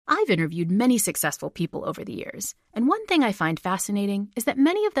interviewed many successful people over the years, and one thing I find fascinating is that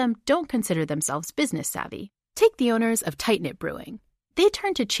many of them don't consider themselves business savvy. Take the owners of Tight Knit Brewing. They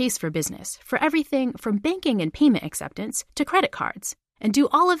turned to Chase for Business for everything from banking and payment acceptance to credit cards, and do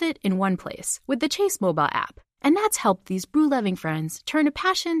all of it in one place with the Chase mobile app. And that's helped these brew-loving friends turn a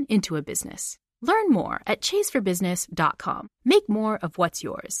passion into a business. Learn more at chaseforbusiness.com. Make more of what's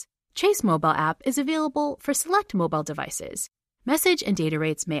yours. Chase mobile app is available for select mobile devices. Message and data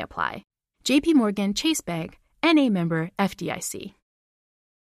rates may apply. J.P. Morgan Chase Bank, N.A. member FDIC.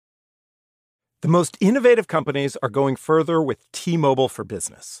 The most innovative companies are going further with T-Mobile for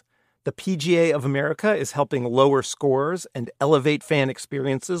Business. The PGA of America is helping lower scores and elevate fan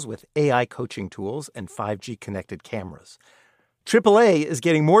experiences with AI coaching tools and 5G connected cameras. AAA is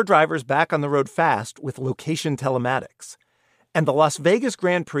getting more drivers back on the road fast with location telematics. And the Las Vegas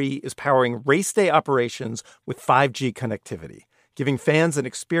Grand Prix is powering race day operations with 5G connectivity, giving fans an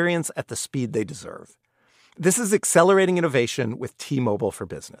experience at the speed they deserve. This is accelerating innovation with T-Mobile for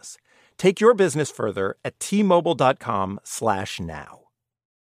Business. Take your business further at T-Mobile.com/now.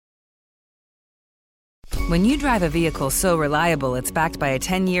 When you drive a vehicle so reliable it's backed by a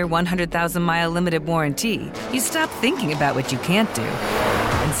 10-year, 100,000-mile limited warranty, you stop thinking about what you can't do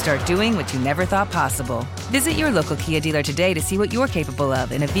and start doing what you never thought possible. Visit your local Kia dealer today to see what you're capable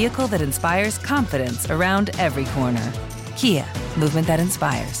of in a vehicle that inspires confidence around every corner. Kia, movement that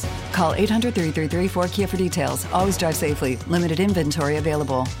inspires. Call 800-333-4KIA for details. Always drive safely. Limited inventory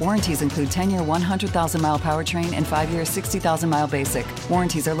available. Warranties include 10-year 100,000-mile powertrain and 5-year 60,000-mile basic.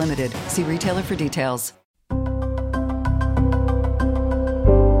 Warranties are limited. See retailer for details.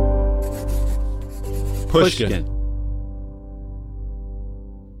 Pushkin.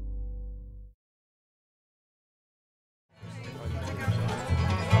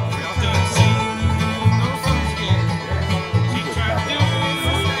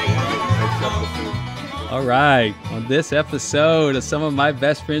 All right, on this episode of Some of My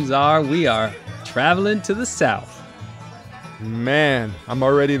Best Friends Are, we are traveling to the South. Man, I'm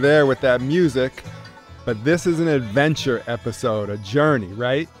already there with that music, but this is an adventure episode, a journey,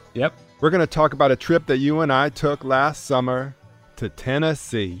 right? Yep. We're going to talk about a trip that you and I took last summer to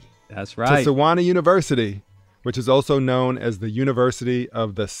Tennessee. That's right. To Sewanee University, which is also known as the University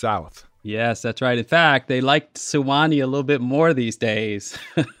of the South. Yes, that's right. In fact, they like Sewanee a little bit more these days.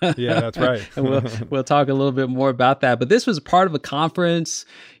 Yeah, that's right. And we'll talk a little bit more about that. But this was part of a conference.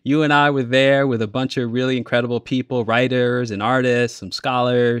 You and I were there with a bunch of really incredible people, writers and artists, some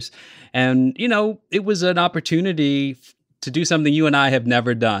scholars. And, you know, it was an opportunity to do something you and I have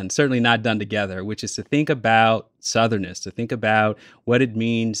never done, certainly not done together, which is to think about Southernness, to think about what it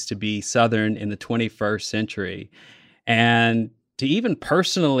means to be Southern in the 21st century. And to even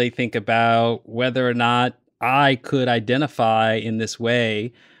personally think about whether or not I could identify in this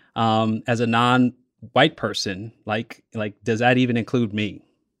way as a non-white person. Like, does that even include me?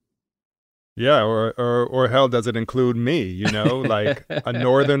 Yeah, or hell, does it include me? You know, like a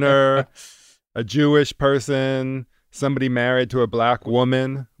Northerner, a Jewish person, somebody married to a black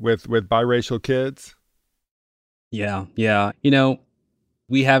woman with biracial kids. Yeah. You know,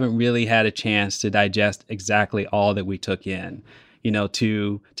 we haven't really had a chance to digest exactly all that we took in. You know,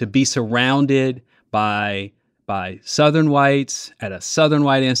 to be surrounded by Southern whites at a Southern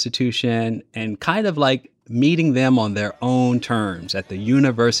white institution and kind of like meeting them on their own terms at the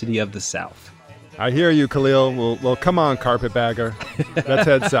University of the South. I hear you, Khalil. Well, come on, carpetbagger. Let's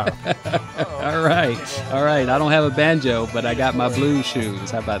head south. All right. I don't have a banjo, but I got my blues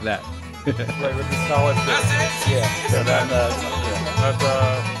shoes. How about that? Right, with the solid fit. Yeah. So then, that's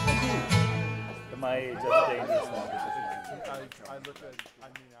at my age, that's dangerous now.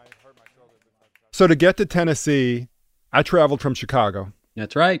 So to get to Tennessee, I traveled from Chicago.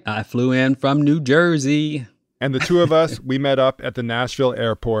 That's right. I flew in from New Jersey. And the two of us, we met up at the Nashville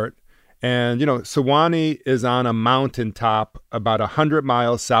airport. And, you know, Sewanee is on a mountaintop about 100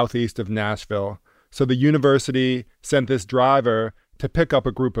 miles southeast of Nashville. So the university sent this driver to pick up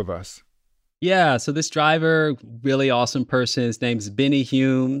a group of us. Yeah, so this driver, really awesome person, his name's Benny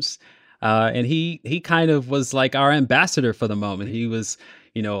Humes. And he kind of was like our ambassador for the moment. He was,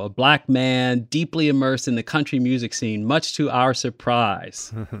 you know, a black man, deeply immersed in the country music scene, much to our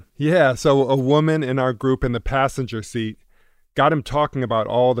surprise. Yeah, so a woman in our group in the passenger seat got him talking about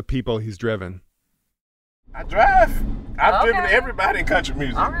all the people he's driven. I drive. I've driven everybody in country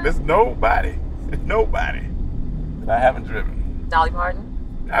music. Right. There's nobody that I haven't driven. Dolly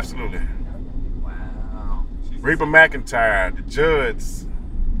Parton? Absolutely. Wow. Reba McEntire, the Judds,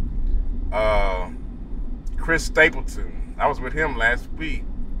 Chris Stapleton. I was with him last week.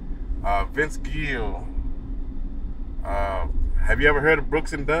 Vince Gill. Have you ever heard of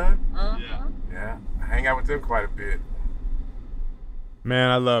Brooks and Dunn? Yeah. Yeah, I hang out with them quite a bit. Man,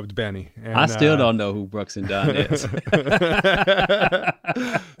 I loved Benny. And, I still don't know who Brooks and Dunn is.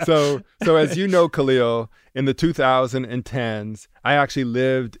 So as you know, Khalil, in the 2010s, I actually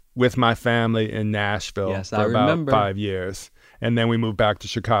lived with my family in Nashville Yes, for I about remember. 5 years. And then we moved back to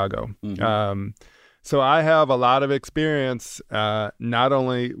Chicago. Mm-hmm. So I have a lot of experience, not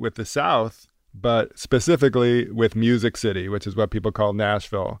only with the South, but specifically with Music City, which is what people call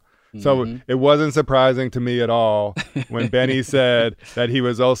Nashville. So it wasn't surprising to me at all when Benny said that he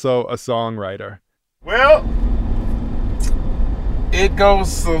was also a songwriter. Well, it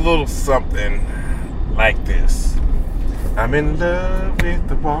goes a little something like this. I'm in love with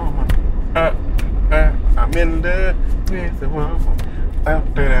the woman. I'm in love with the woman.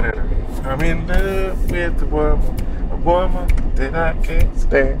 I'm in love with the woman. A woman that I can't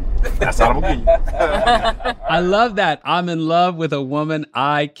stand. That's all I'm gonna give you. I love that. I'm in love with a woman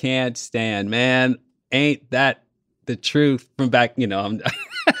I can't stand. Man, ain't that the truth from back, no,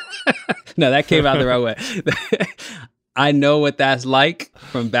 that came out the right way. I know what that's like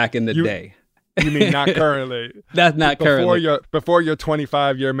from back in the day. You mean not currently? That's not currently. Before your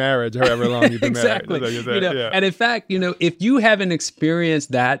 25-year marriage, however long you've been Exactly. married. So yeah. And in fact, if you haven't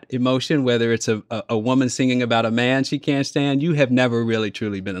experienced that emotion, whether it's a woman singing about a man she can't stand, you have never really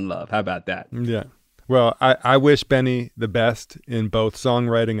truly been in love. How about that? Yeah. Well, I wish Benny the best in both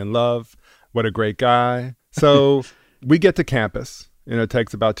songwriting and love. What a great guy. So we get to campus. It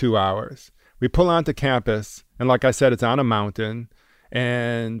takes about 2 hours. We pull onto campus, and like I said, it's on a mountain,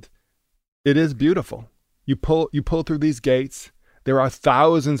 and it is beautiful. You pull through these gates. There are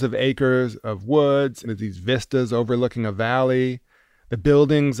thousands of acres of woods and these vistas overlooking a valley. The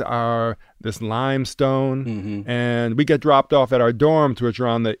buildings are this limestone, and we get dropped off at our dorms, which are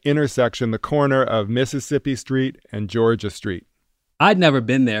on the intersection, the corner of Mississippi Street and Georgia Street. I'd never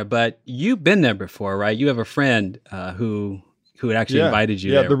been there, but you've been there before, right? You have a friend who had actually invited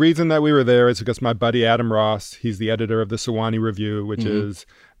you there. Yeah, the reason that we were there is because my buddy Adam Ross, he's the editor of the Sewanee Review, which is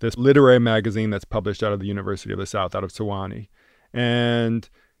this literary magazine that's published out of the University of the South, out of Sewanee. And,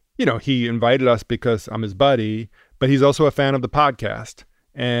 he invited us because I'm his buddy, but he's also a fan of the podcast.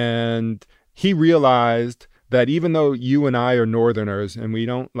 And he realized that even though you and I are Northerners and we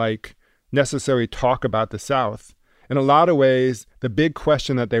don't necessarily talk about the South, in a lot of ways, the big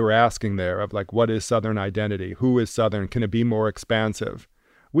question that they were asking there of what is Southern identity? Who is Southern? Can it be more expansive?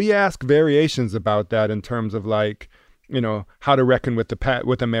 We ask variations about that in terms of how to reckon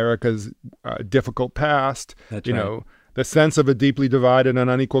with America's difficult past. That's right. The sense of a deeply divided and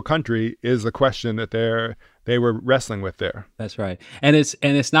unequal country is a question that they were wrestling with there. That's right. And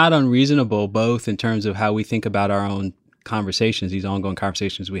it's not unreasonable, both in terms of how we think about our own conversations, these ongoing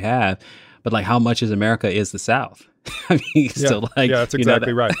conversations we have, but how much is America is the South? I mean, still that's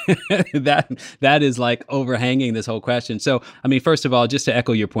exactly right. that is overhanging this whole question. So, I mean, first of all, just to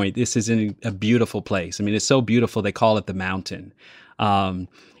echo your point, this is in a beautiful place. I mean, it's so beautiful they call it the mountain,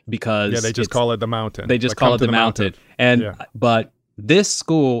 because they just call it the mountain. They just call it the mountain. But this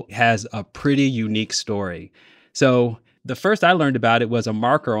school has a pretty unique story. So the first I learned about it was a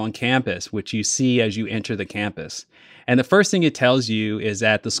marker on campus, which you see as you enter the campus. And the first thing it tells you is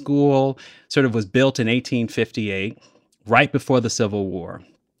that the school sort of was built in 1858, right before the Civil War.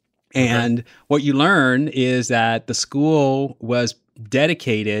 And what you learn is that the school was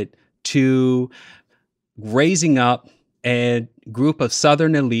dedicated to raising up a group of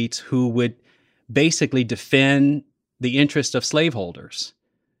Southern elites who would basically defend the interest of slaveholders.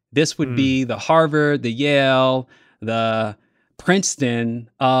 This would be the Harvard, the Yale, the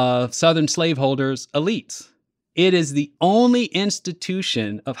Princeton of Southern slaveholders elites. It is the only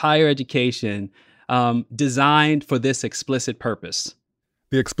institution of higher education designed for this explicit purpose.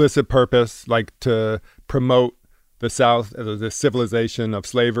 The explicit purpose, to promote the South, the civilization of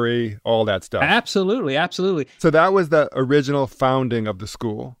slavery, all that stuff. Absolutely, absolutely. So that was the original founding of the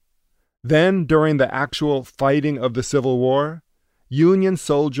school. Then, during the actual fighting of the Civil War, Union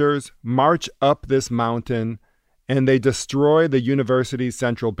soldiers march up this mountain and they destroy the university's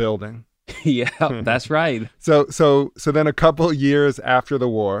central building. Yeah, that's right. So then a couple years after the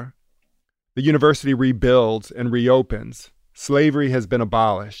war, the university rebuilds and reopens. Slavery has been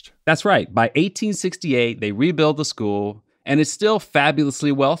abolished. That's right. By 1868, they rebuild the school, and it's still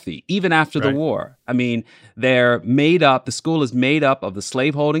fabulously wealthy, even after the war. I mean, the school is made up of the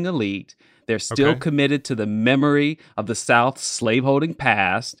slaveholding elite. They're still committed to the memory of the South's slaveholding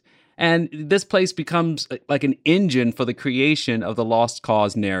past. And this place becomes like an engine for the creation of the lost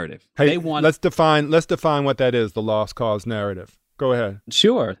cause narrative. Hey, let's define what that is, the lost cause narrative. Go ahead.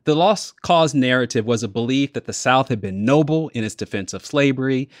 Sure. The lost cause narrative was a belief that the South had been noble in its defense of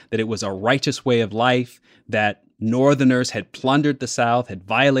slavery, that it was a righteous way of life, that Northerners had plundered the South, had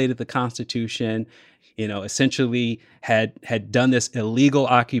violated the Constitution, essentially had done this illegal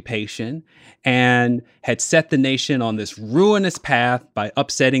occupation and had set the nation on this ruinous path by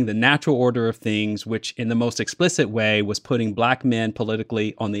upsetting the natural order of things, which in the most explicit way was putting Black men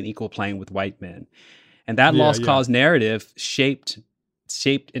politically on an equal plane with white men. And that lost cause narrative shaped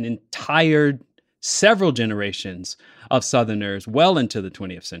an entire several generations of Southerners well into the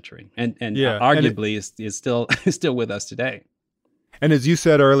 20th century, and arguably is still with us today. And as you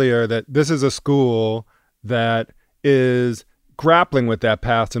said earlier, that this is a school that is grappling with that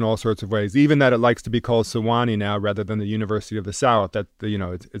past in all sorts of ways, even that it likes to be called Sewanee now rather than the University of the South, that,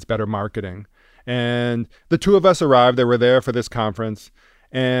 it's better marketing. And the two of us arrived, they were there for this conference.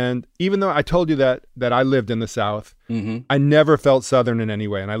 And even though I told you that I lived in the South, I never felt Southern in any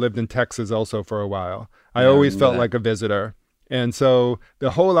way. And I lived in Texas also for a while. I always felt like a visitor. And so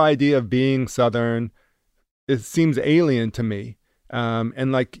the whole idea of being Southern, it seems alien to me.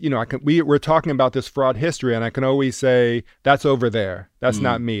 And we're talking about this fraught history, and I can always say, that's over there. That's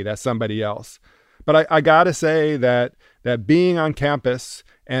not me. That's somebody else. But I got to say that being on campus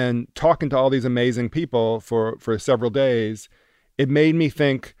and talking to all these amazing people for several days, it made me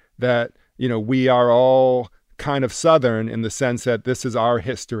think that, we are all kind of Southern in the sense that this is our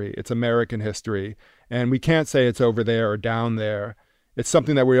history. It's American history. And we can't say it's over there or down there. It's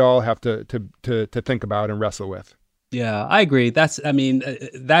something that we all have to think about and wrestle with. Yeah, I agree. That's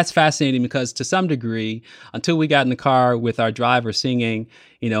fascinating because to some degree, until we got in the car with our driver singing,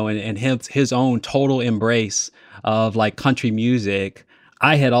 and his own total embrace of like country music,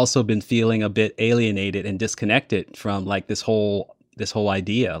 I had also been feeling a bit alienated and disconnected from like this whole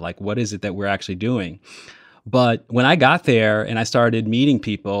idea. Like, what is it that we're actually doing? But when I got there and I started meeting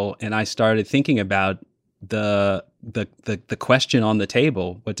people and I started thinking about the question on the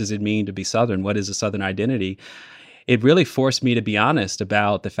table, what does it mean to be Southern? What is a Southern identity? It really forced me to be honest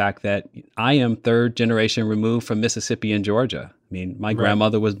about the fact that I am third generation removed from Mississippi and Georgia. I mean, my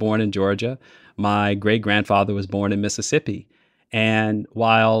grandmother was born in Georgia. My great-grandfather was born in Mississippi. And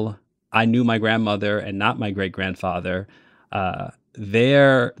while I knew my grandmother and not my great-grandfather,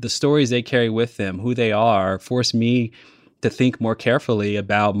 the stories they carry with them, who they are, forced me to think more carefully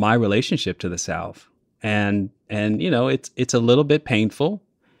about my relationship to the South. And it's a little bit painful,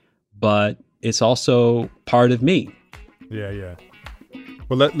 but it's also part of me. Yeah.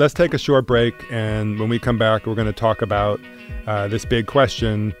 Well, let's take a short break, and when we come back, we're going to talk about this big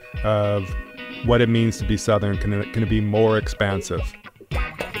question of what it means to be Southern. Can it be more expansive?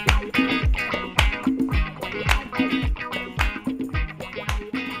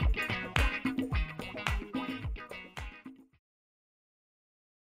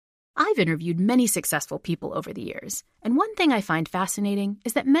 I've interviewed many successful people over the years, and one thing I find fascinating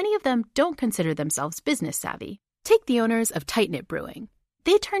is that many of them don't consider themselves business savvy. Take the owners of Tight Knit Brewing.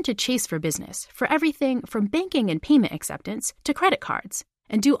 They turn to Chase for business for everything from banking and payment acceptance to credit cards,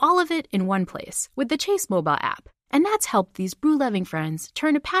 and do all of it in one place with the Chase mobile app. And that's helped these brew-loving friends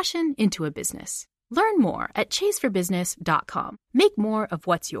turn a passion into a business. Learn more at chaseforbusiness.com. Make more of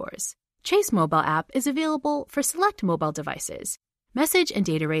what's yours. Chase mobile app is available for select mobile devices. Message and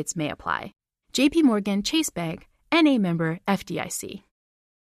data rates may apply. J.P. Morgan Chase Bank, N.A. member FDIC.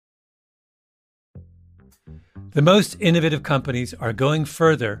 The most innovative companies are going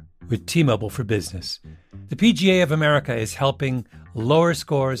further with T-Mobile for Business. The PGA of America is helping lower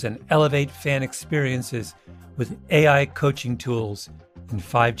scores and elevate fan experiences with AI coaching tools and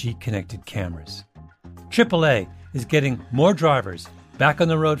 5G connected cameras. AAA is getting more drivers back on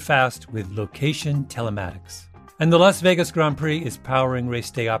the road fast with location telematics. And the Las Vegas Grand Prix is powering race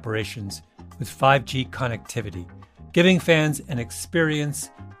day operations with 5G connectivity, giving fans an experience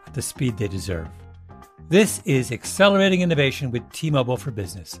at the speed they deserve. This is accelerating innovation with T-Mobile for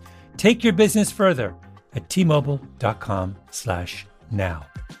Business. Take your business further at T-Mobile.com/now.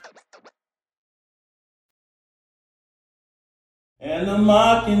 And the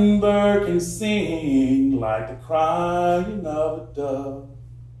mockingbird can sing like the crying of a dove.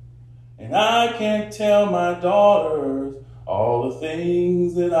 And I can't tell my daughters all the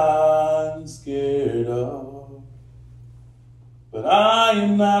things that I'm scared of. But I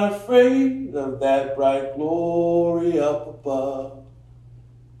am not afraid of that bright glory up above.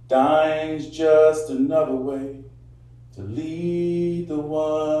 Dying's just another way to lead the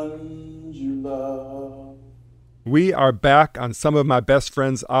ones you love. We are back on Some of My Best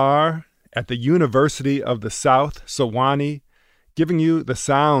Friends Are at the University of the South, Sewanee, giving you the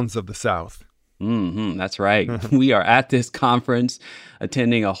sounds of the South. That's right. We are at this conference,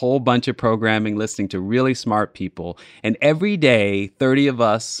 attending a whole bunch of programming, listening to really smart people. And every day, 30 of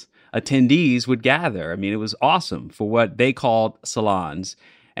us attendees would gather. I mean, it was awesome for what they called salons,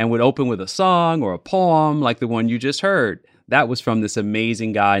 and would open with a song or a poem like the one you just heard. That was from this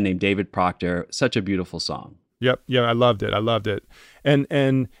amazing guy named David Proctor. Such a beautiful song. Yep. Yeah, I loved it.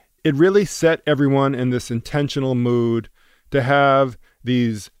 And it really set everyone in this intentional mood to have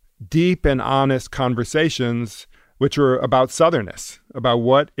these deep and honest conversations, which were about Southernness, about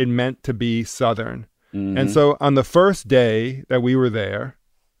what it meant to be Southern. And so on the first day that we were there,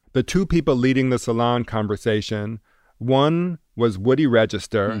 the two people leading the salon conversation, one was Woody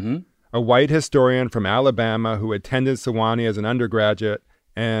Register, a white historian from Alabama who attended Sewanee as an undergraduate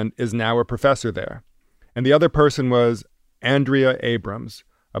and is now a professor there. And the other person was Andrea Abrams,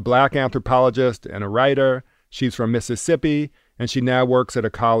 a Black anthropologist and a writer. She's from Mississippi, and she now works at a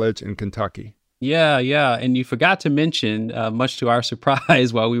college in Kentucky. Yeah. And you forgot to mention, much to our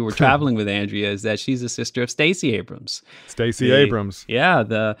surprise while we were traveling with Andrea, is that she's a sister of Stacey Abrams. Abrams. Yeah,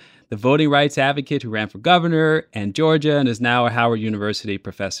 the voting rights advocate who ran for governor in Georgia and is now a Howard University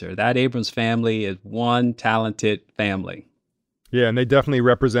professor. That Abrams family is one talented family. Yeah, and they definitely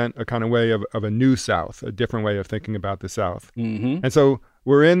represent a kind of way of a new South, a different way of thinking about the South. And so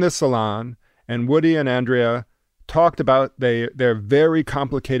we're in this salon, and Woody and Andrea talked about their very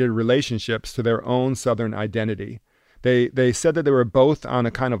complicated relationships to their own Southern identity. They said that they were both on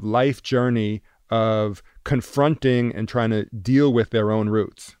a kind of life journey of confronting and trying to deal with their own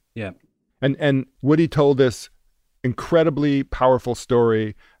roots. Yeah. And Woody told this incredibly powerful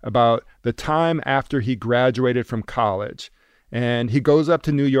story about the time after he graduated from college. And he goes up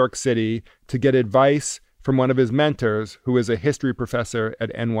to New York City to get advice from one of his mentors, who is a history professor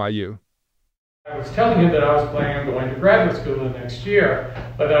at NYU. I was telling him that I was planning on going to graduate school the next year,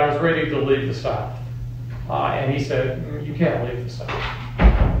 but that I was ready to leave the South. And he said, "You can't leave the South."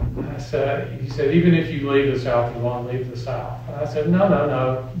 He said, "Even if you leave the South, you won't leave the South." And I said,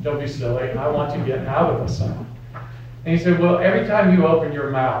 No, don't be silly. I want to get out of the South. And he said, "Well, every time you open your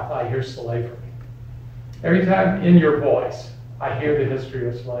mouth, I hear slavery. Every time in your voice, I hear the history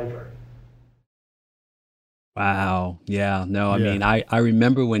of slavery." Wow. Yeah. No, I mean, I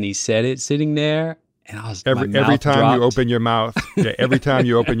remember when he said it sitting there, and I was every time dropped. you open your mouth. Yeah, every time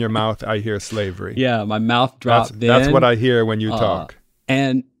you open your mouth, I hear slavery. Yeah, my mouth dropped. That's what I hear when you talk.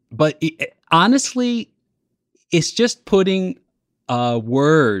 But honestly, it's just putting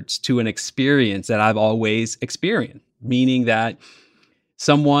words to an experience that I've always experienced, meaning that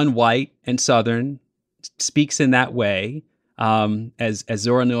someone white and Southern speaks in that way. As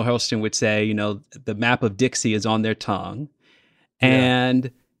Zora Neale Hurston would say, the map of Dixie is on their tongue.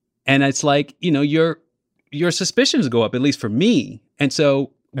 And it's like, your suspicions go up, at least for me. And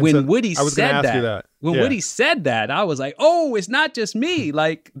so when Woody said that, Woody said that, I was like, oh, it's not just me.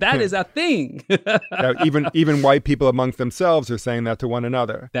 Like, that is a thing. even white people amongst themselves are saying that to one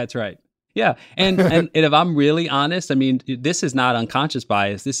another. That's right. Yeah. And if I'm really honest, I mean, this is not unconscious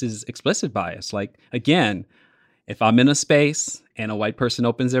bias. This is explicit bias. Like, again, if I'm in a space and a white person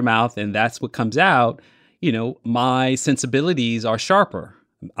opens their mouth and that's what comes out, my sensibilities are sharper.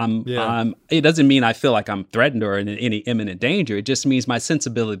 It doesn't mean I feel like I'm threatened or in any imminent danger. It just means my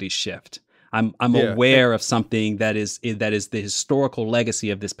sensibilities shift. I'm aware of something that is the historical legacy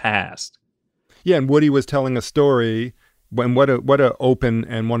of this past. Yeah, and Woody was telling a story, when what a open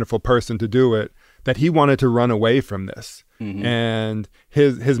and wonderful person to do it, that he wanted to run away from this. And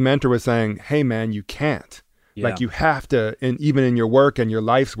his mentor was saying, "Hey man, you can't. Yeah. Like, you have to, and even in your work and your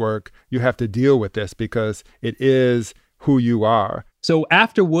life's work, you have to deal with this because it is who you are." So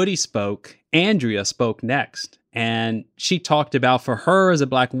after Woody spoke, Andrea spoke next. And she talked about, for her as a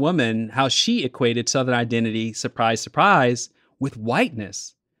Black woman, how she equated Southern identity, surprise, surprise, with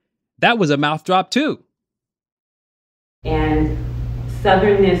whiteness. That was a mouth drop too. And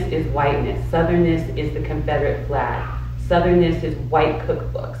Southernness is whiteness. Southernness is the Confederate flag. Southernness is white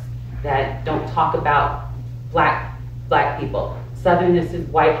cookbooks that don't talk about black people. Southernness is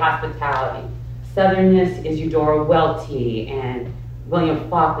white hospitality. Southernness is Eudora Welty and William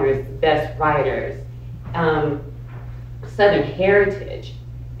Faulkner is the best writers. Southern heritage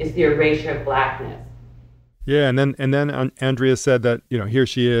is the erasure of Blackness. Yeah, and then Andrea said that, here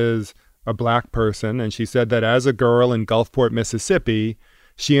she is, a Black person, and she said that as a girl in Gulfport, Mississippi,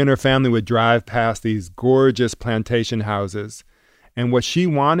 she and her family would drive past these gorgeous plantation houses, and what she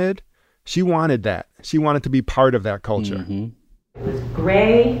wanted that. She wanted to be part of that culture. It was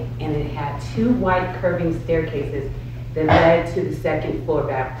gray, and it had two white curving staircases that led to the second floor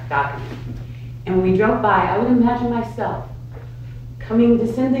balcony. And when we drove by, I would imagine myself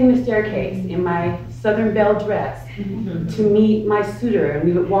descending the staircase in my Southern Belle dress to meet my suitor, and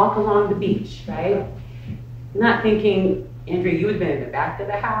we would walk along the beach, right? Not thinking, Andrea, you would have been in the back of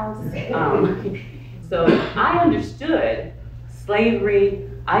the house. So I understood slavery,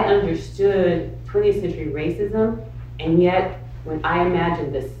 I understood 20th century racism, and yet when I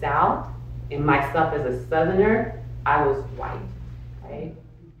imagined the South and myself as a Southerner, I was white, right?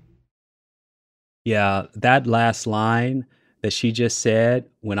 Yeah, that last line that she just said,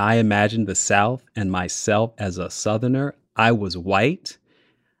 when I imagined the South and myself as a Southerner, I was white.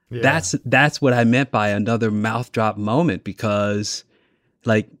 Yeah. That's what I meant by another mouth drop moment, because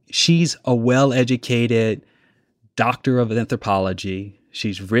like she's a well-educated doctor of anthropology.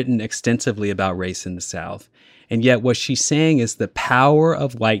 She's written extensively about race in the South. And yet what she's saying is the power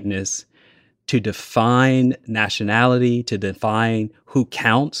of whiteness to define nationality, to define who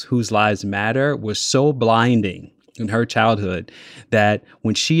counts, whose lives matter, was so blinding in her childhood that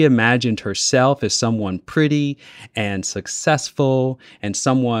when she imagined herself as someone pretty and successful and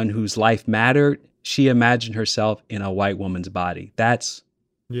someone whose life mattered, she imagined herself in a white woman's body. That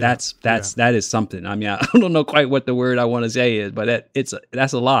is something. I mean, I don't know quite what the word I want to say is, but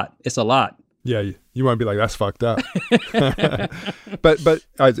that's a lot. It's a lot. Yeah, you want to be like, that's fucked up. But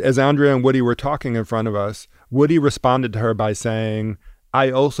as Andrea and Woody were talking in front of us, Woody responded to her by saying,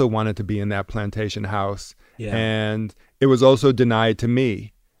 I also wanted to be in that plantation house. Yeah. And it was also denied to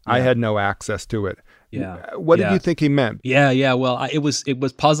me. Yeah. I had no access to it. Yeah. What did you think he meant? Yeah. Well, it was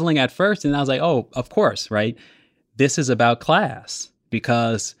puzzling at first. And I was like, oh, of course, right? This is about class,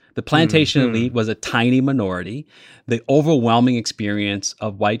 because the plantation elite was a tiny minority. The overwhelming experience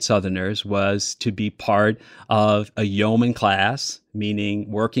of white Southerners was to be part of a yeoman class,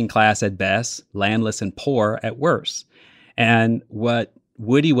 meaning working class at best, landless and poor at worst. And what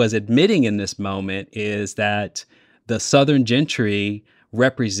Woody was admitting in this moment is that the Southern gentry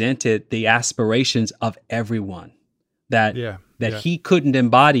represented the aspirations of everyone, that he couldn't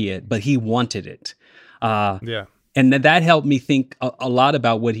embody it, but he wanted it. And that helped me think a lot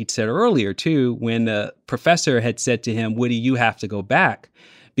about what he'd said earlier, too, when the professor had said to him, Woody, you have to go back.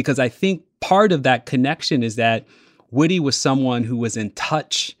 Because I think part of that connection is that Woody was someone who was in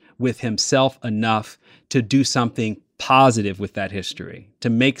touch with himself enough to do something positive with that history, to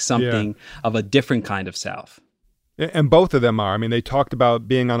make something of a different kind of South. And both of them are. I mean, they talked about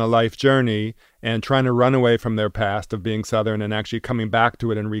being on a life journey and trying to run away from their past of being Southern and actually coming back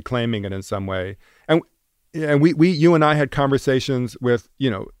to it and reclaiming it in some way. And you and I had conversations with,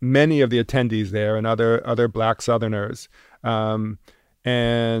 many of the attendees there and other Black Southerners. And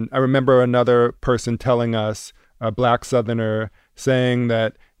I remember another person telling us, a Black Southerner, saying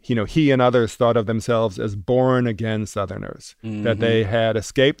that, he and others thought of themselves as born again Southerners, that they had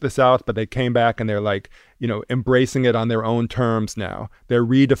escaped the South, but they came back and they're like, embracing it on their own terms now. They're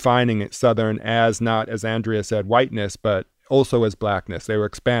redefining it Southern as not, as Andrea said, whiteness, but also as Blackness. They were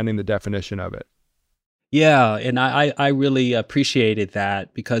expanding the definition of it. Yeah, and I really appreciated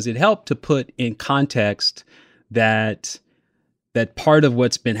that, because it helped to put in context that part of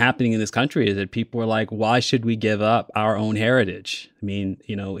what's been happening in this country is that people are like, why should we give up our own heritage? I mean,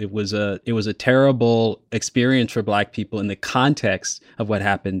 it was a terrible experience for Black people in the context of what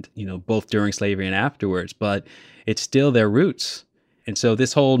happened, both during slavery and afterwards, but it's still their roots. And so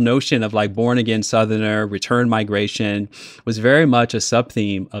this whole notion of like born again Southerner, return migration was very much a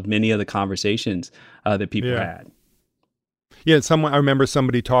sub-theme of many of the conversations that people had. Yeah, I remember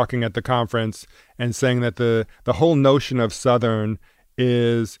somebody talking at the conference and saying that the whole notion of Southern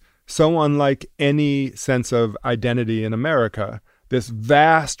is so unlike any sense of identity in America. This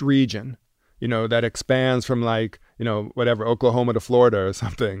vast region, that expands from like, Oklahoma to Florida or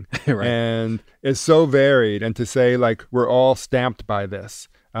something. Right. And is so varied. And to say like, we're all stamped by this.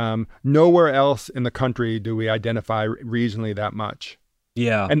 Nowhere else in the country do we identify regionally that much.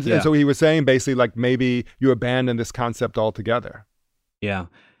 Yeah. And so he was saying basically like maybe you abandon this concept altogether. Yeah.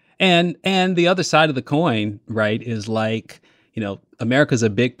 And the other side of the coin, right, is like, America's a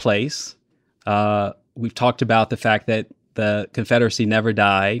big place. We've talked about the fact that the Confederacy never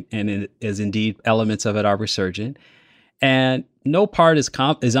died, and it is indeed elements of it are resurgent. And no part is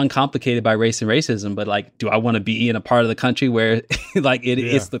uncomplicated by race and racism, but like, do I want to be in a part of the country where like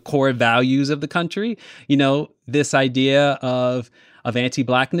it's the core values of the country? This idea of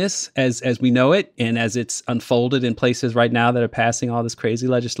anti-Blackness as we know it, and as it's unfolded in places right now that are passing all this crazy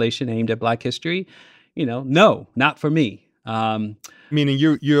legislation aimed at Black history, no, not for me. Meaning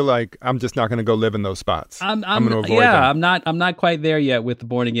you're like, I'm just not going to go live in those spots. I'm going to avoid them. I'm not quite there yet with the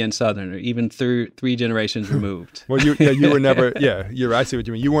born again Southerner, even through 3 generations removed. Well, you were never. Yeah, I see what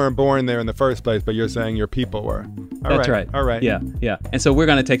you mean. You weren't born there in the first place, but you're saying your people were. That's right. All right. Yeah, yeah. And so we're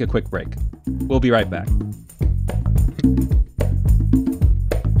going to take a quick break. We'll be right back.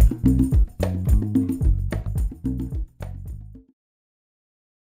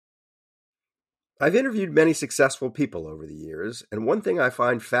 I've interviewed many successful people over the years, and one thing I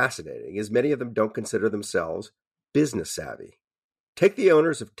find fascinating is many of them don't consider themselves business savvy. Take the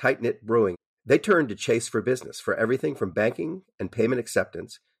owners of Tight Knit Brewing. They turned to Chase for business for everything from banking and payment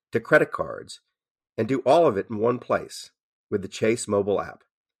acceptance to credit cards, and do all of it in one place with the Chase mobile app.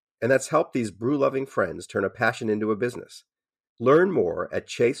 And that's helped these brew-loving friends turn a passion into a business. Learn more at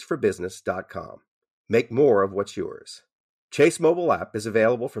chaseforbusiness.com. Make more of what's yours. Chase mobile app is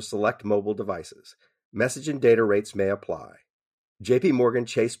available for select mobile devices. Message and data rates may apply. JP Morgan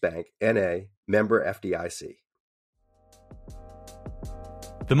Chase Bank, N.A., member FDIC.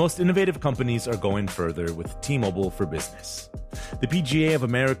 The most innovative companies are going further with T-Mobile for Business. The PGA of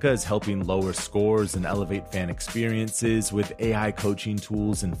America is helping lower scores and elevate fan experiences with AI coaching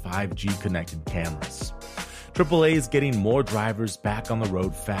tools and 5G connected cameras. AAA is getting more drivers back on the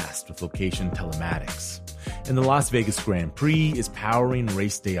road fast with location telematics. And the Las Vegas Grand Prix is powering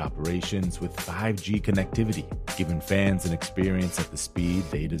race day operations with 5G connectivity, giving fans an experience at the speed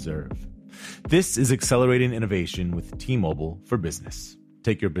they deserve. This is accelerating innovation with T-Mobile for Business.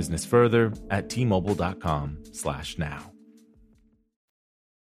 Take your business further at T-Mobile.com/now.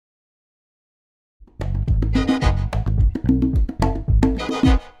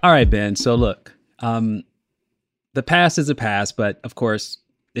 All right, Ben. So look, the past is a past, but of course,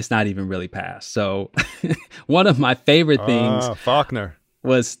 it's not even really past. So one of my favorite things Faulkner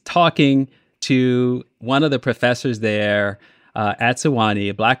was talking to one of the professors there at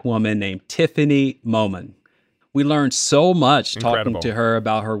Sewanee, a Black woman named Tiffany Moman. We learned so much talking to her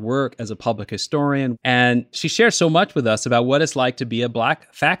about her work as a public historian. And she shared so much with us about what it's like to be a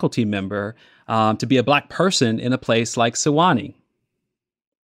Black faculty member, to be a Black person in a place like Sewanee.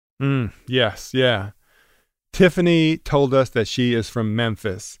 Yes, yeah. Tiffany told us that she is from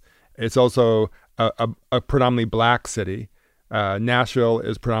Memphis. It's also a predominantly Black city. Nashville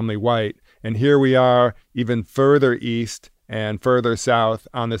is predominantly white. And here we are even further east and further south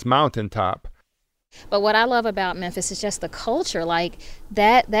on this mountaintop. But what I love about Memphis is just the culture, like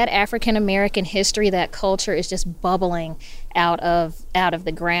that African-American history, that culture is just bubbling out of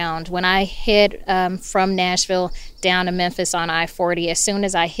the ground. When I hit from Nashville down to Memphis on I-40, as soon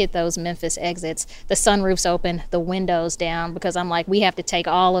as I hit those Memphis exits, the sunroofs open, the windows down, because I'm like, we have to take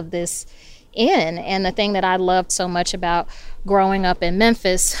all of this in. And the thing that I loved so much about growing up in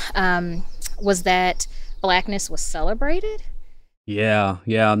Memphis was that Blackness was celebrated. Yeah.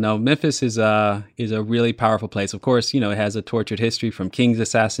 No, Memphis is a really powerful place. Of course, it has a tortured history from King's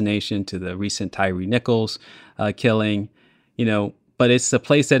assassination to the recent Tyree Nichols killing, but it's a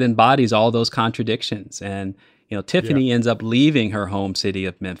place that embodies all those contradictions. And, Tiffany ends up leaving her home city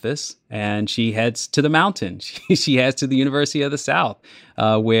of Memphis and she heads to the mountain. She heads to the University of the South,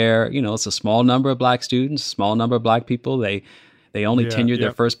 where, it's a small number of Black students, small number of Black people. They only tenured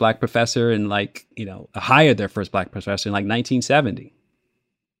their first Black professor and hired their first Black professor in 1970.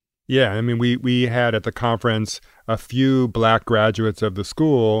 Yeah, I mean, we had at the conference a few Black graduates of the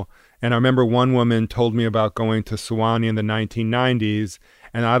school, and I remember one woman told me about going to Sewanee in the 1990s,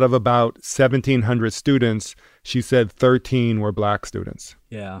 and out of about 1,700 students, she said 13 were Black students.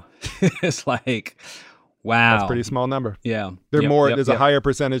 Yeah, it's like, wow. That's a pretty small number. Yeah. There's a higher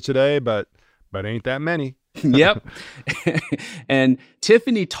percentage today, but ain't that many. Yep. And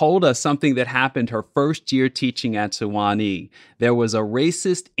Tiffany told us something that happened her first year teaching at Sewanee. There was a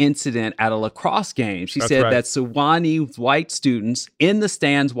racist incident at a lacrosse game. She said that Sewanee white students in the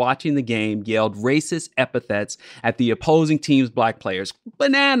stands watching the game yelled racist epithets at the opposing team's Black players.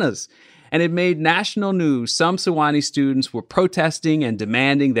 Bananas. And it made national news. Some Sewanee students were protesting and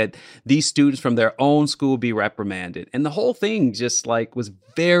demanding that these students from their own school be reprimanded. And the whole thing just was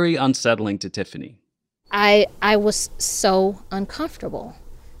very unsettling to Tiffany. I was so uncomfortable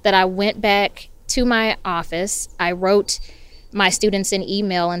that I went back to my office. I wrote my students an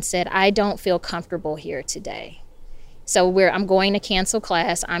email and said, I don't feel comfortable here today. So I'm going to cancel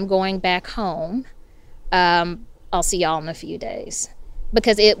class. I'm going back home. I'll see y'all in a few days.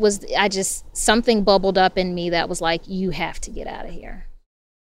 Because something bubbled up in me that was like, you have to get out of here.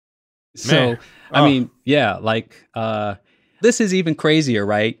 So, this is even crazier,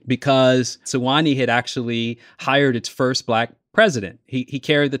 right? Because Sewanee had actually hired its first Black president. He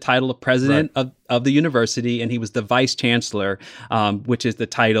carried the title of president of the university, and he was the vice chancellor, which is the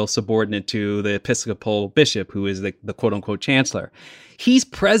title subordinate to the Episcopal bishop, who is the quote unquote chancellor. He's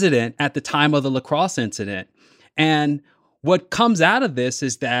president at the time of the lacrosse incident. And what comes out of this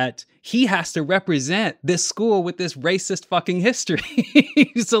is that he has to represent this school with this racist fucking history.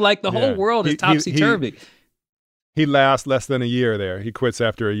 So like the whole world is topsy-turvy. He lasts less than a year there. He quits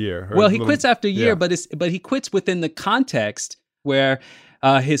after a year. Well, he quits after a year, but he quits within the context where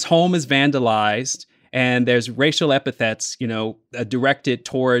his home is vandalized and there's racial epithets, directed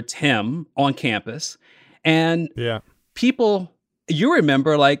towards him on campus. And people, you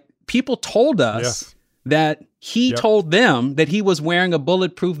remember, like, people told us that he told them that he was wearing a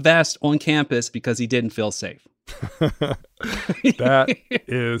bulletproof vest on campus because he didn't feel safe. That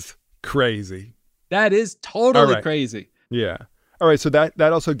is crazy. That is totally crazy. Yeah. All right. So that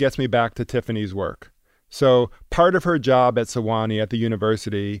also gets me back to Tiffany's work. So part of her job at Sewanee at the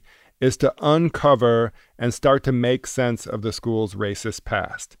university is to uncover and start to make sense of the school's racist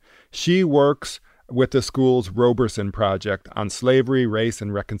past. She works with the school's Roberson Project on slavery, race,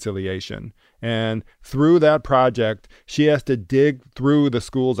 and reconciliation. And through that project, she has to dig through the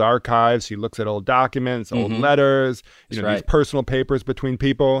school's archives. She looks at old documents, old letters, these personal papers between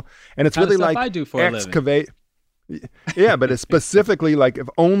people. And it's really like I do for excavate. Yeah, but it's specifically like if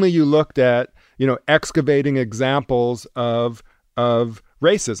only you looked at, excavating examples of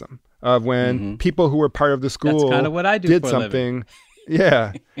racism, of when people who were part of the school kind of what I do did for something.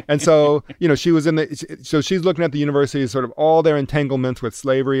 Yeah. And so, she was so she's looking at the university, sort of all their entanglements with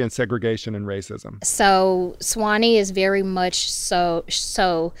slavery and segregation and racism. So Sewanee is very much so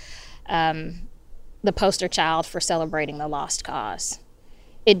the poster child for celebrating the lost cause.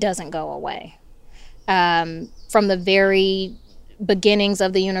 It doesn't go away. From the very beginnings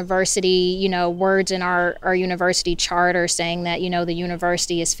of the university, words in our university charter saying that, the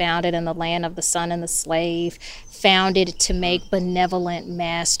university is founded in the land of the son and the slave, founded to make benevolent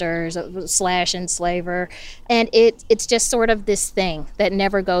masters / enslaver. And it's just sort of this thing that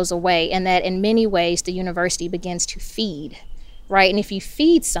never goes away, and that in many ways the university begins to feed, right? And if you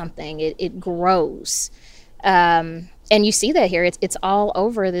feed something, it grows. And you see that here. It's all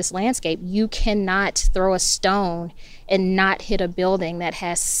over this landscape. You cannot throw a stone and not hit a building that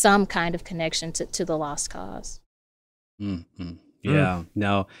has some kind of connection to the lost cause. Mm-hmm. Yeah,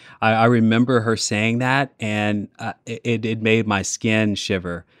 no, I remember her saying that, and it made my skin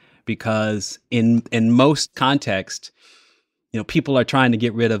shiver, because in most context, people are trying to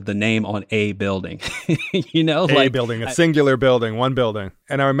get rid of the name on a building, a building, a singular building, one building.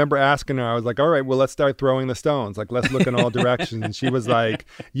 And I remember asking her, I was like, all right, well, let's start throwing the stones. Like, let's look in all directions. And she was like,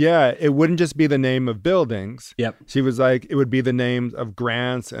 yeah, it wouldn't just be the name of buildings. Yep. She was like, it would be the names of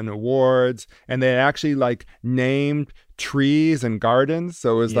grants and awards. And they actually named trees and gardens.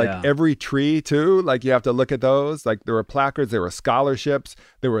 So it was like every tree too. Like, you have to look at those. Like, there were placards, there were scholarships,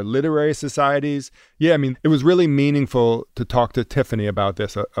 there were literary societies. Yeah, I mean, it was really meaningful to talk to Tiffany about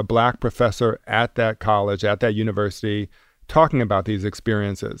this, a Black professor at that college, at that university, talking about these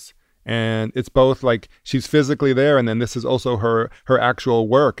experiences. And it's both like she's physically there, and then this is also her actual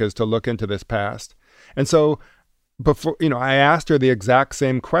work, is to look into this past. And so before, I asked her the exact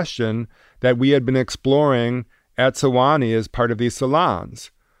same question that we had been exploring at Sewanee as part of these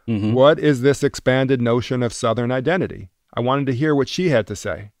salons. Mm-hmm. What is this expanded notion of Southern identity? I wanted to hear what she had to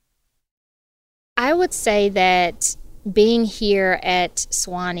say. I would say that being here at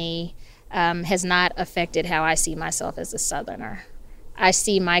Sewanee has not affected how I see myself as a Southerner. I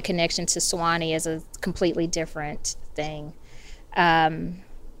see my connection to Sewanee as a completely different thing.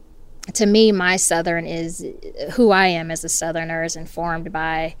 To me, my Southern is who I am as a Southerner is informed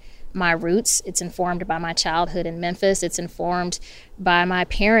by my roots. It's informed by my childhood in Memphis. It's informed by my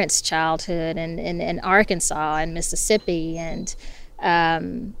parents' childhood in Arkansas and Mississippi, and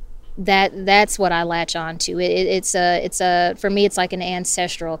that's what I latch on to. It's for me, it's like an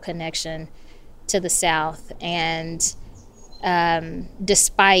ancestral connection to the South, and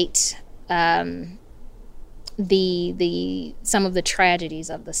despite the some of the tragedies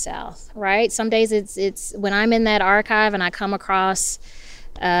of the South, right? Some days it's when I'm in that archive and I come across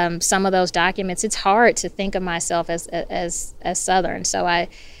some of those documents, it's hard to think of myself as Southern.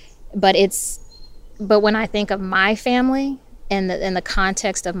 But when I think of my family and the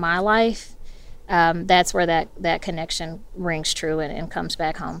context of my life, that's where that connection rings true and comes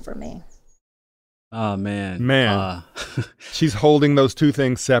back home for me. Oh, man. She's holding those two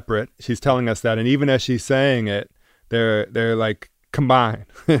things separate. She's telling us that. And even as she's saying it, they're like combined.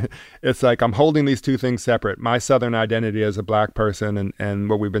 It's like, I'm holding these two things separate. My Southern identity as a Black person and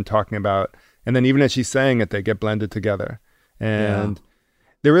what we've been talking about. And then even as she's saying it, they get blended together. And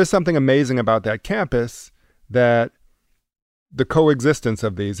there is something amazing about that campus, that the coexistence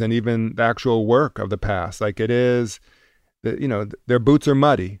of these and even the actual work of the past, like it is their boots are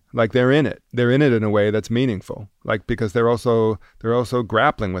muddy. Like they're in it. They're in it in a way that's meaningful. Like because they're also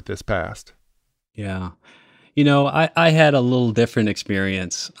grappling with this past. Yeah. I had a little different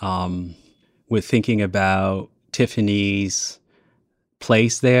experience with thinking about Tiffany's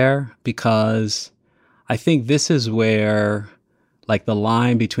place there, because I think this is where like the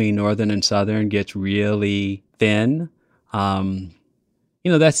line between Northern and Southern gets really thin.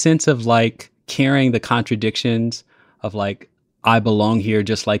 That sense of like carrying the contradictions of like, I belong here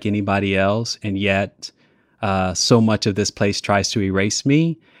just like anybody else, and yet so much of this place tries to erase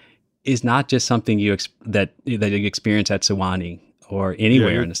me, is not just something that you experience at Sewanee or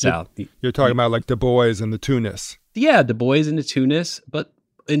anywhere in the South. You're talking about like Du Bois and the Tunis. Yeah, Du Bois and the Tunis,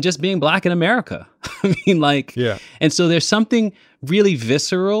 and just being Black in America. I mean, like, yeah. And so there's something really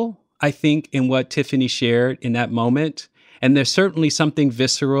visceral, I think, in what Tiffany shared in that moment. And there's certainly something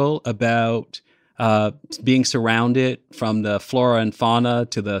visceral about being surrounded, from the flora and fauna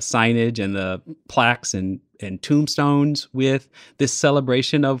to the signage and the plaques and tombstones, with this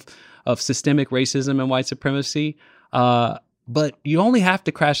celebration of systemic racism and white supremacy. But you only have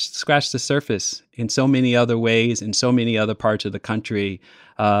to scratch the surface in so many other ways, in so many other parts of the country,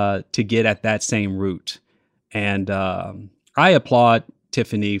 to get at that same root. And I applaud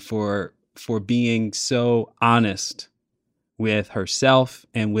Tiffany for being so honest with herself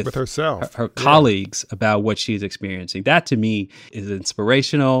and with her colleagues about what she's experiencing. That to me is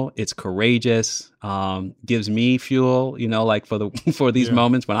inspirational. It's courageous. Gives me fuel, like for these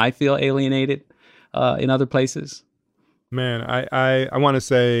moments when I feel alienated in other places. Man, I want to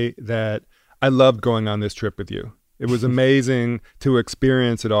say that I loved going on this trip with you. It was amazing to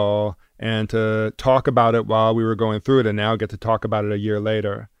experience it all and to talk about it while we were going through it, and now get to talk about it a year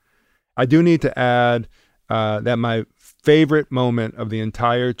later. I do need to add that my favorite moment of the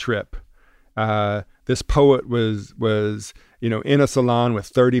entire trip, this poet was in a salon with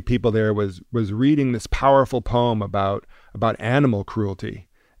 30 people there, was reading this powerful poem about animal cruelty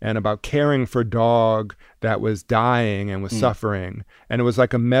and about caring for dog that was dying and was suffering. And it was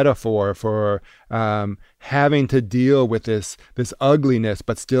like a metaphor for having to deal with this ugliness,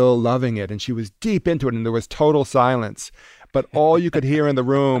 but still loving it. And she was deep into it, and there was total silence. But all you could hear in the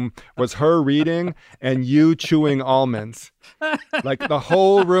room was her reading and you chewing almonds. Like the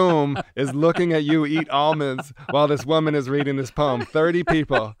whole room is looking at you eat almonds while this woman is reading this poem. 30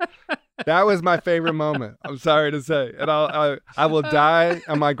 people. That was my favorite moment. I'm sorry to say. And I will die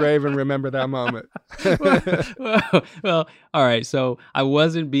on my grave and remember that moment. well, all right. So I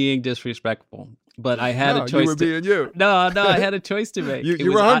wasn't being disrespectful, but I had a choice. You were being you. No, I had a choice to make.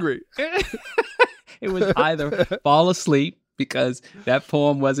 You were hungry. It was either fall asleep because that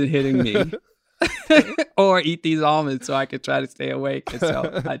poem wasn't hitting me, or eat these almonds so I could try to stay awake. And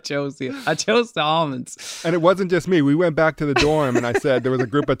so I chose the almonds. And it wasn't just me. We went back to the dorm, and I said, there was a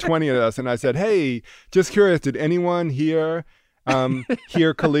group of 20 of us, and I said, hey, just curious, did anyone hear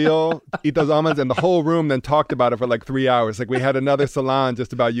Khalil eat those almonds? And the whole room then talked about it for like 3 hours. Like we had another salon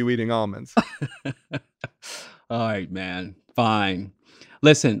just about you eating almonds. All right, man. Fine.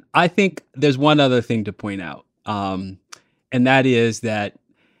 Listen, I think there's one other thing to point out. And that is that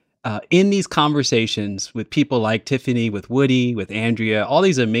in these conversations with people like Tiffany, with Woody, with Andrea, all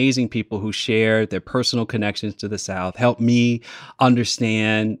these amazing people who share their personal connections to the South, help me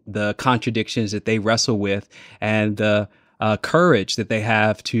understand the contradictions that they wrestle with and the courage that they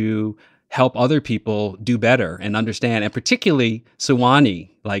have to help other people do better and understand, and particularly Sewanee,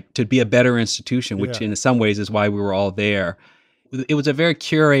 like to be a better institution, which in some ways is why we were all there. It was a very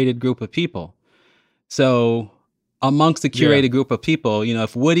curated group of people. So amongst the curated group of people,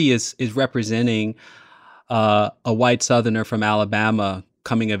 if Woody is representing a white Southerner from Alabama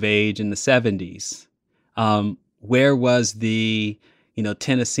coming of age in the 70s, where was the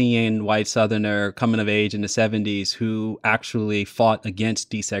Tennessean white Southerner coming of age in the 70s who actually fought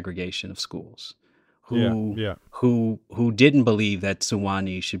against desegregation of schools, who didn't believe that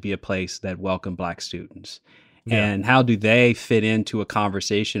Sewanee should be a place that welcomed Black students? And how do they fit into a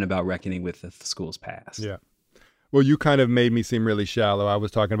conversation about reckoning with the school's past? Yeah. Well, you kind of made me seem really shallow. I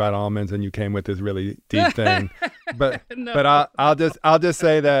was talking about almonds, and you came with this really deep thing. But I'll just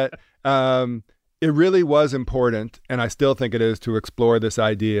say that it really was important, and I still think it is, to explore this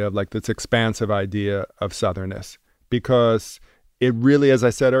idea of like this expansive idea of Southernness, because it really, as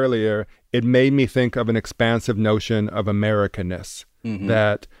I said earlier, it made me think of an expansive notion of Americanness. Mm-hmm.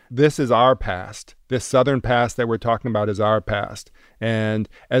 That this is our past. This Southern past that we're talking about is our past. And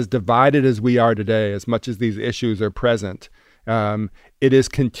as divided as we are today, as much as these issues are present, it is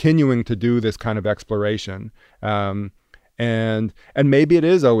continuing to do this kind of exploration. And maybe it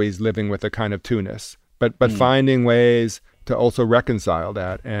is always living with a kind of two-ness, but finding ways to also reconcile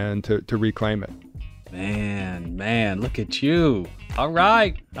that and to reclaim it. Man, look at you. All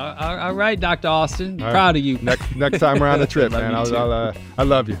right, Dr. Austin. Proud of you. Next time we're on the trip, man. I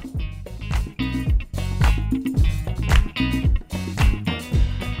love you.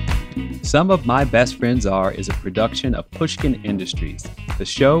 Some of My Best Friends Are is a production of Pushkin Industries. The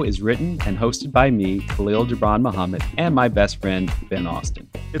show is written and hosted by me, Khalil Gibran Muhammad, and my best friend, Ben Austin.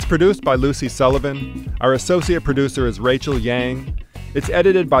 It's produced by Lucy Sullivan. Our associate producer is Rachel Yang. It's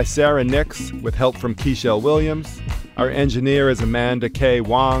edited by Sarah Nix with help from Keishel Williams. Our engineer is Amanda K.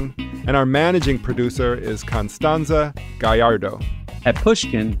 Wong. And our managing producer is Constanza Gallardo. At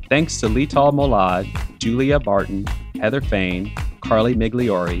Pushkin, thanks to Lital Molad, Julia Barton, Heather Fain, Carly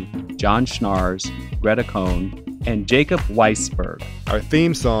Migliori, John Schnars, Greta Cohn, and Jacob Weisberg. Our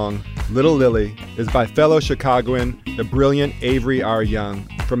theme song, Little Lily, is by fellow Chicagoan, the brilliant Avery R. Young,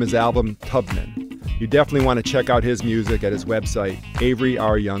 from his album Tubman. You definitely want to check out his music at his website,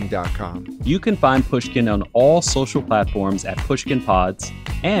 AveryRYoung.com. You can find Pushkin on all social platforms at Pushkin Pods,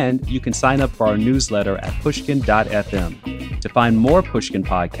 and you can sign up for our newsletter at pushkin.fm. To find more Pushkin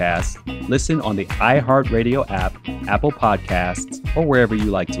podcasts, listen on the iHeartRadio app, Apple Podcasts, or wherever you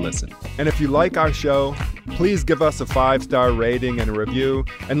like to listen. And if you like our show, please give us a 5-star rating and a review.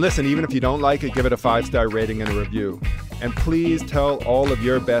 And listen, even if you don't like it, give it a 5-star rating and a review. And please tell all of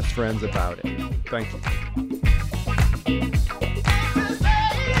your best friends about it. Thank you.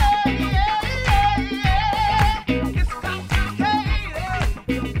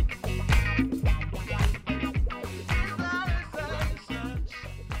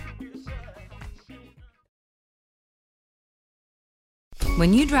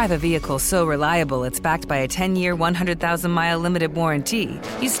 When you drive a vehicle so reliable it's backed by a 10-year, 100,000-mile limited warranty,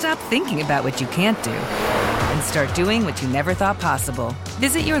 you stop thinking about what you can't do and start doing what you never thought possible.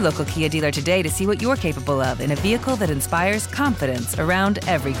 Visit your local Kia dealer today to see what you're capable of in a vehicle that inspires confidence around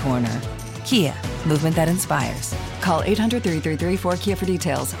every corner. Kia, movement that inspires. Call 800-333-4KIA for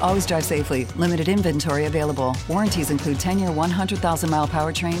details. Always drive safely. Limited inventory available. Warranties include 10-year, 100,000-mile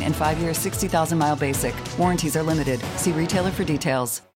powertrain and 5-year, 60,000-mile basic. Warranties are limited. See retailer for details.